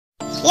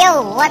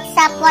Yo, what's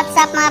up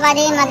mga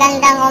buddy?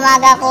 Magandang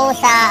umaga po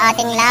sa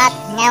ating lahat.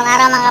 Ngayong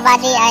araw mga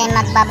buddy ay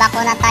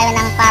magbabakuna tayo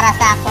ng para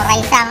sa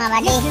CORYZA mga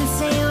buddy.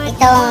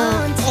 Itong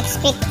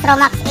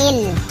SPECTROMAX L.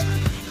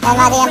 Yan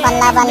buddy, ang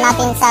panlaban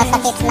natin sa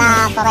sakit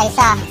na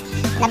CORYZA.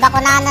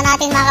 Nabakunahan na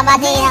natin mga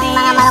buddy ang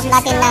mga manok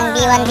natin ng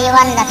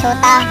B1B1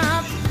 lasuta.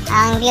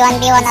 Ang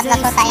B1B1 at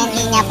lasuta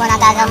hindi niya po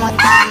nagagamot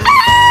ang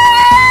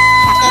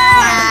sakit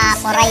na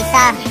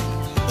CORYZA.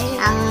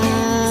 Ang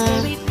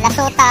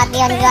lasuta at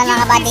B1B1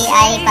 mga buddy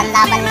ay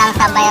panlaban lang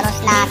sa virus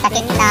na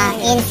sakit na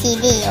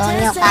NCD o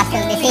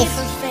Newcastle disease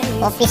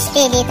o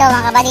PST dito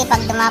mga buddy.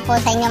 Pag dumapo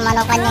sa inyong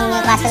manukan yung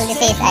Newcastle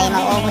disease ay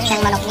mauubos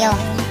yung manok nyo.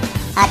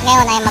 At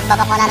ngayon ay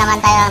magbabakuna naman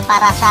tayo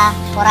para sa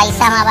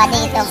CORYZA mga buddy,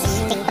 itong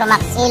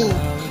SPECTROMAX L.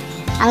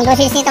 Ang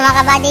dosis nito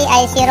mga buddy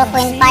ay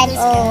 0.5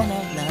 o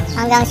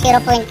hanggang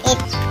 0.8.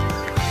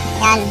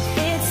 Yan.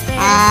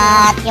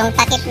 At yung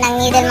takip ng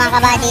needle mga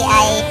kabady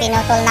ay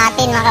pinutol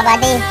natin mga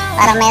kabady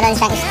para mayroon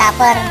siyang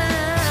stopper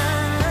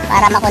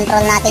para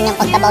makontrol natin yung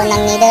pagtabaw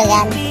ng needle.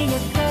 Yan,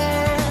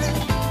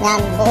 yan,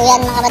 buo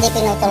yan mga kabady,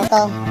 pinutol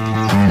ko.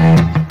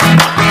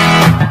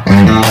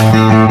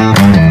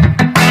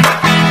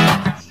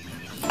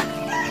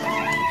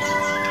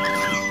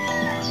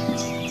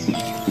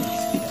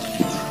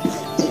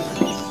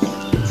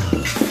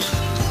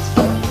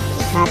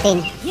 Natin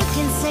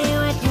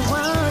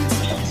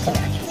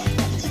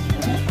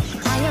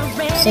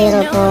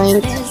 0.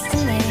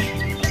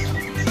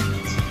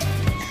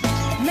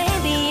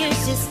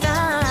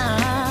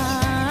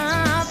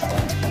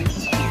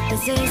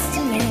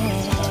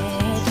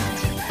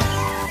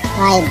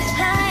 Right.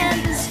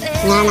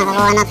 Yan,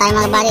 nakakuha na tayo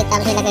mga buddy.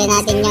 Tapos ilagay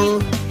natin yung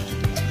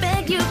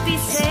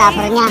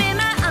stopper nya.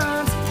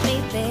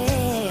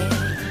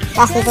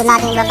 Tapos dito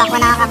natin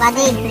babakuna mga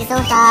kabady, dito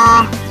sa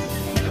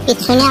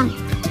pitso nya.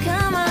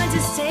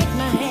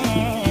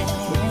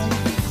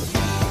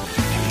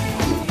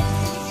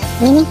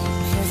 Ini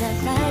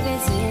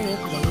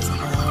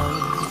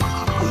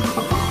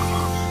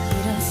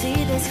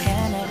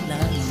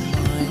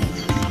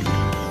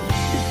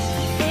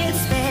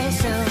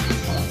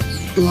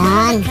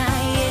yan.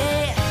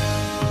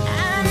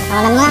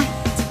 Kawalan mo na.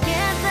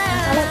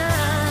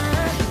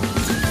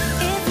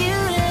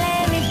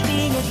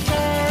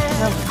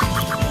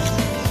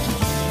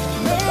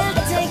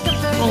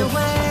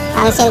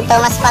 Ang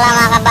sintomas pala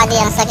mga kabady,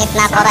 ang sakit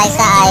na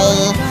CORYZA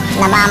ay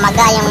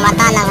namamaga yung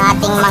mata ng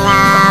ating mga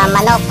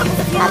manok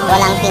at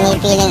walang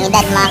pinipiling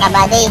edad mga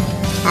kabady.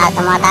 At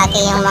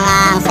tumatake yung mga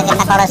ang sakit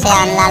na CORYZA,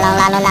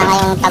 lalong-lalo na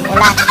ngayong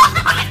tag-ulan.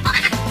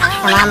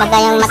 Namamaga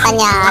yung mata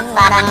niya at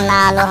parang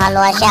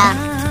naluha-luha siya.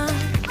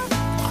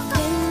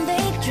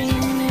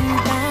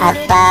 At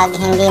pag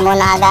hindi mo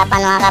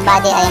naagapan mga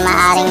kabady ay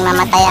maaring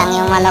mamatay ang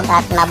yung manok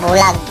at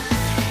mabulag.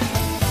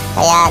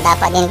 Kaya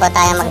dapat din po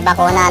tayo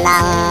magbakuna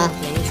ng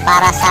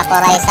para sa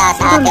CORYZA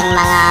sa ating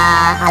mga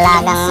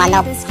alagang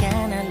manok.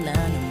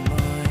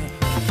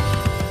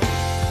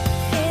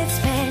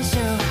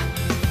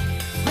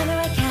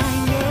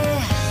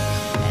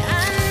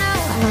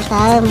 Ano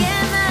tayo?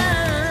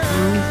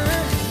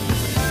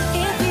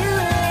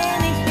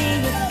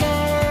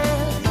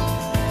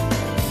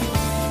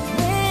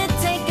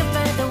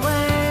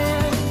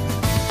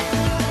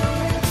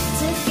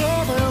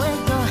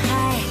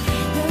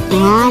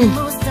 Yan.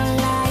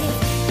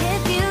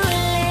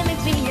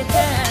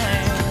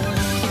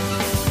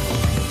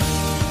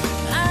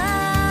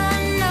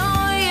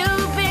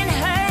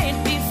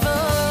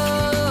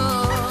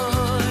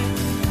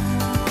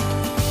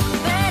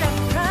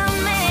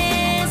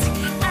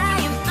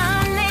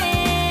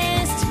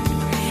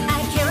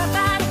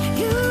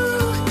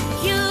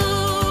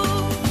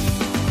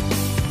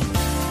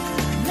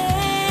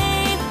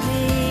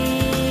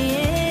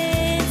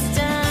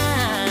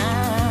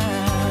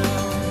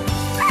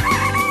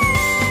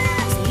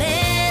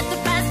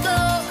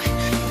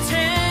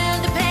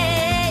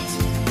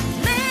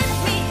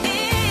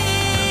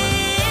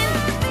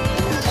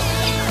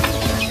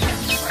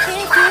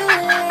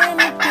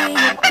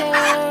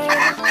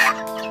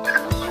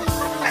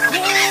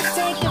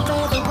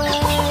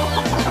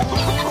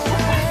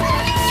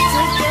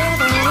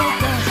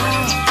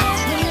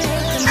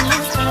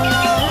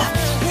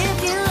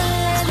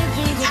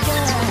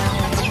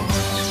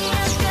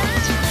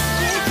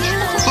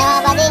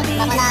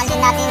 Bakunahan din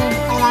natin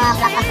ang mga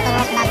plakas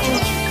turok natin.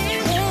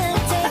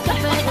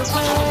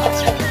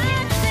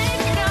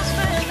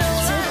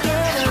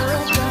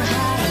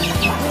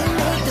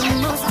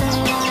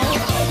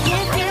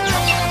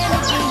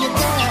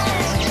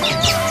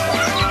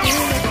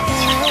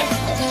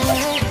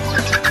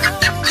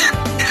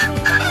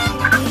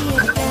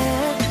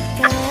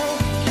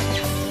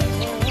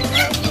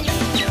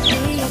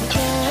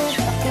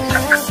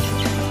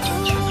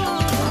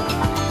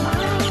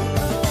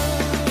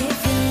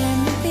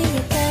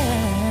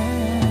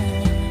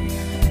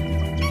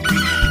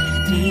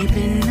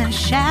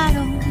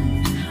 Shadows,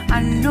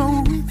 I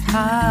know it's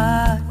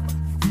hard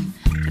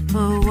to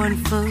put one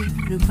foot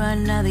in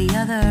front of the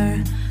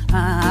other.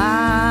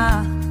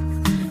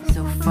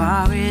 So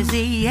far as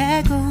the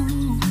echo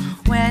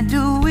where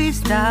do we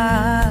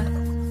start?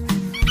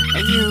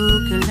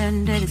 You can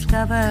learn to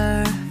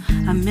discover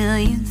a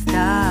million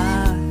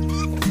stars.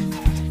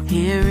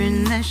 Here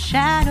in the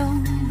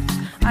shadows,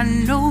 I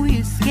know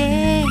you're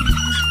scared.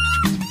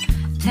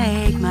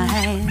 Take my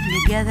hand,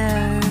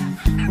 together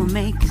we'll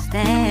make a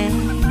stand.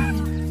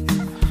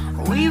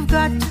 We've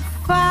got to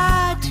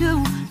fight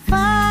to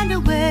find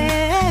a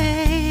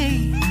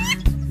way.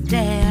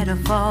 Dare to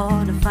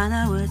fall to find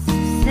out what to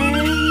say.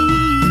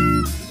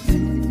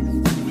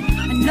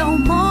 No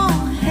more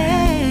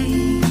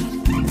hate.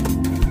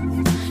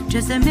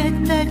 Just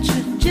admit that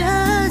you're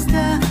just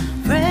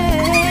afraid.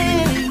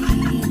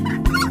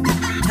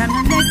 Time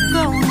to let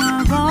go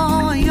of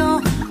all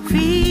your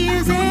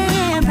fears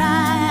and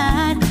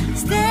pride.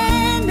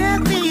 Stand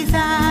up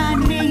beside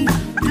me,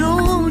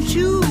 don't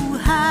you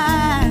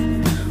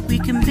hide. We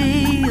can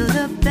build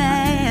a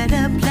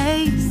better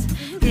place.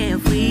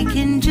 If we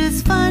can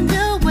just find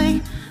a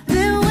way,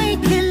 then we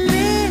can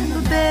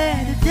live a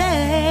better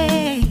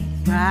day.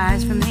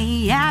 Rise from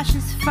the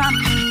ashes, from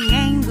the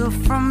anger,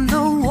 from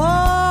the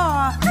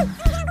war.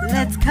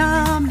 Let's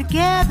come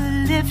together,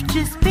 lift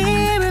your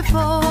spirit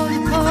for the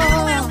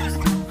cause.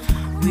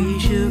 We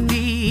should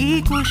be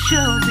equal,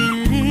 should be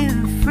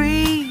living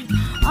free.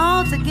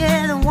 All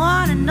together,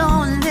 one and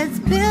all, let's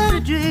build a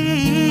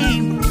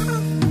dream.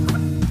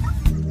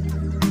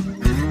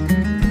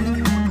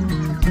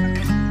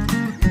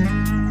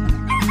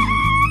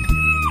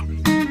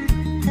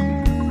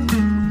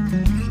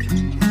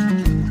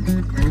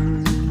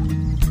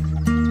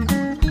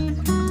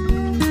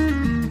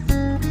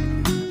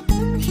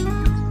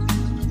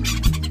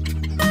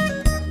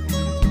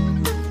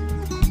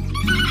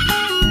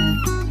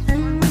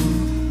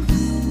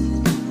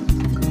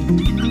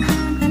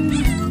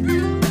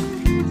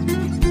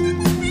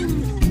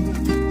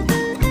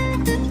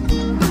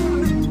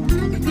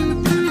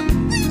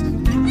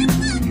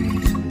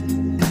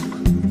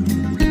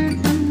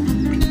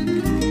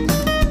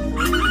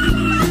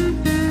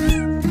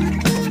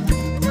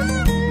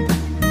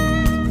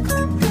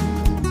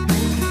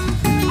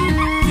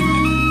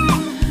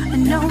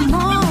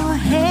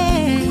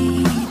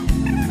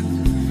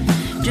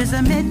 Just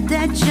admit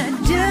that you're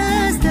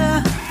just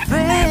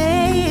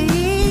afraid.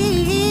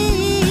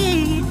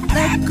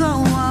 Let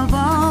go of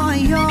all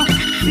your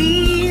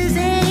fears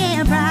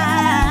and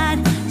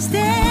pride.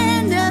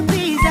 Stand up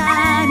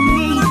beside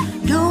me,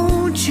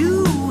 don't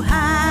you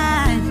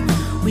hide.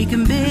 We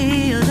can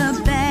build a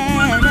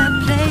better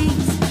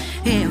place.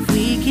 If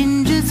we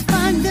can just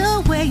find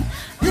a way,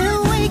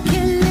 then we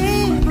can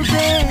live a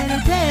better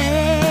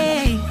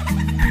day.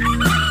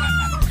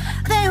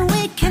 Then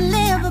we can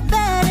live a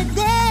better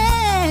day.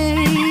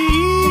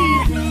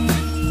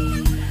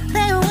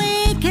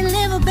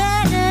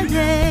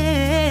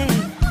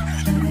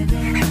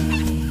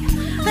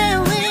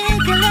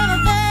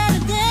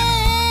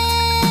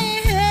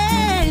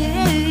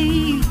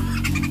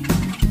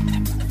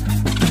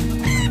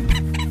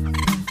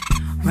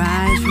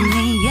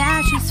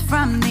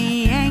 From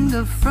the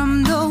anger,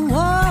 from the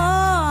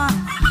war,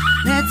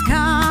 let's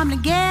come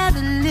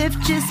together,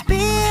 lift your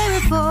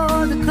spirit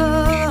for the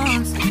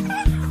cause.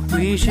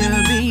 We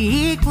should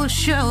be equal,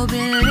 should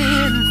be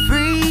living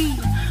free.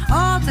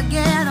 All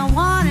together,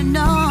 one and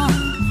all.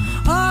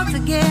 All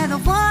together,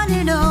 one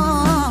and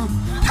all.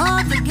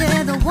 All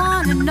together,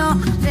 one and all.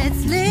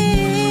 Let's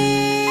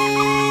live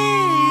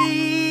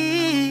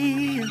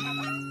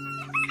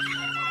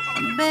a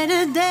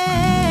better day.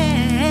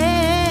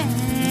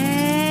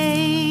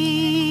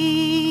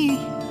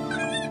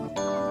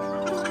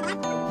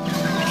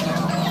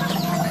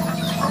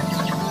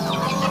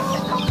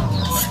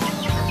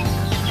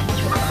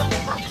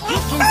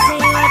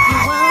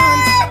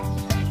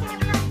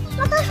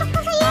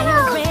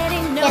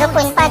 Pero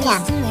punta niya.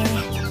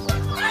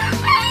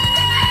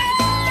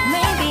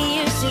 Maybe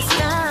you should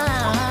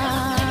stop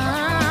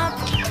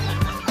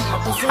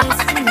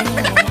resisting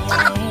it.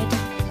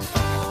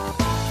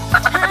 I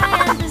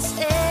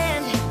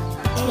understand.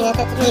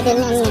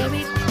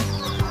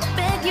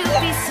 Beg you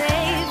be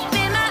safe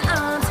in my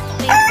arms,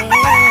 baby.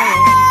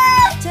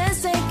 Just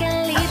take a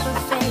leap of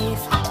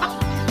faith.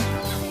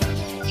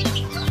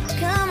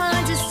 Come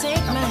on, just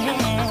take my hand.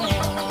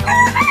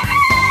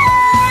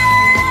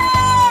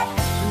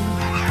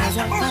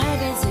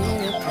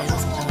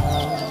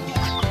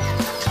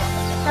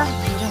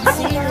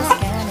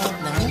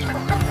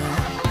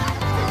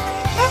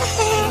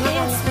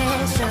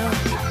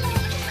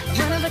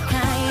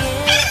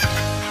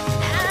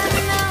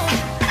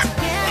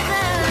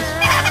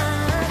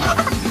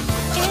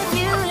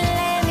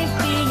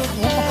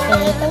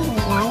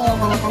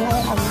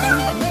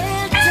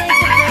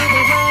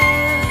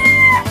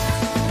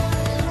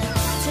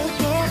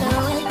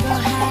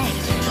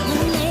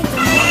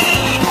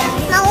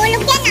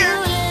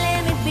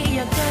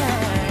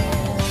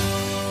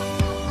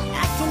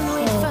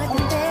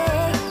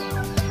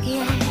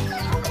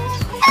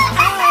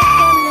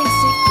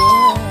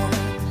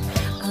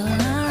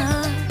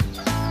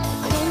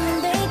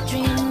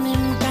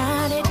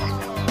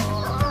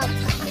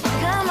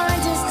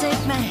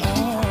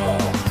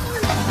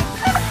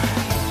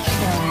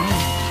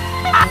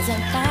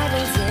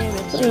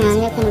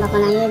 Ingat kan bako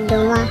nang yun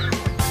duma.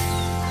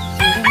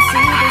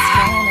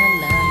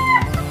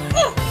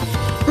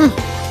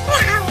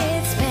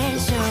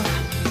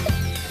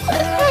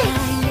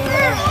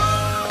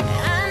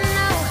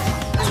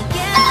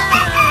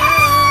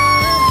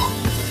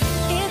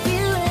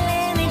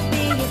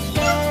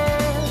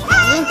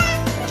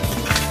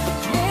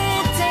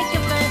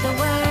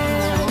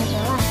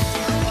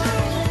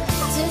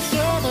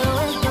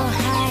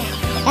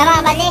 Kaya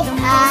mga buddy,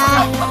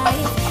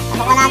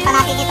 nabukunahan pa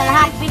natin dito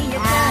lahat.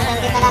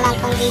 Dito na lang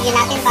itong video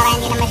natin para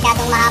hindi na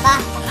masyadong mahaba.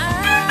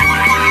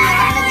 Kasunod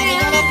na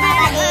video ulit mga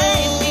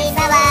buddy.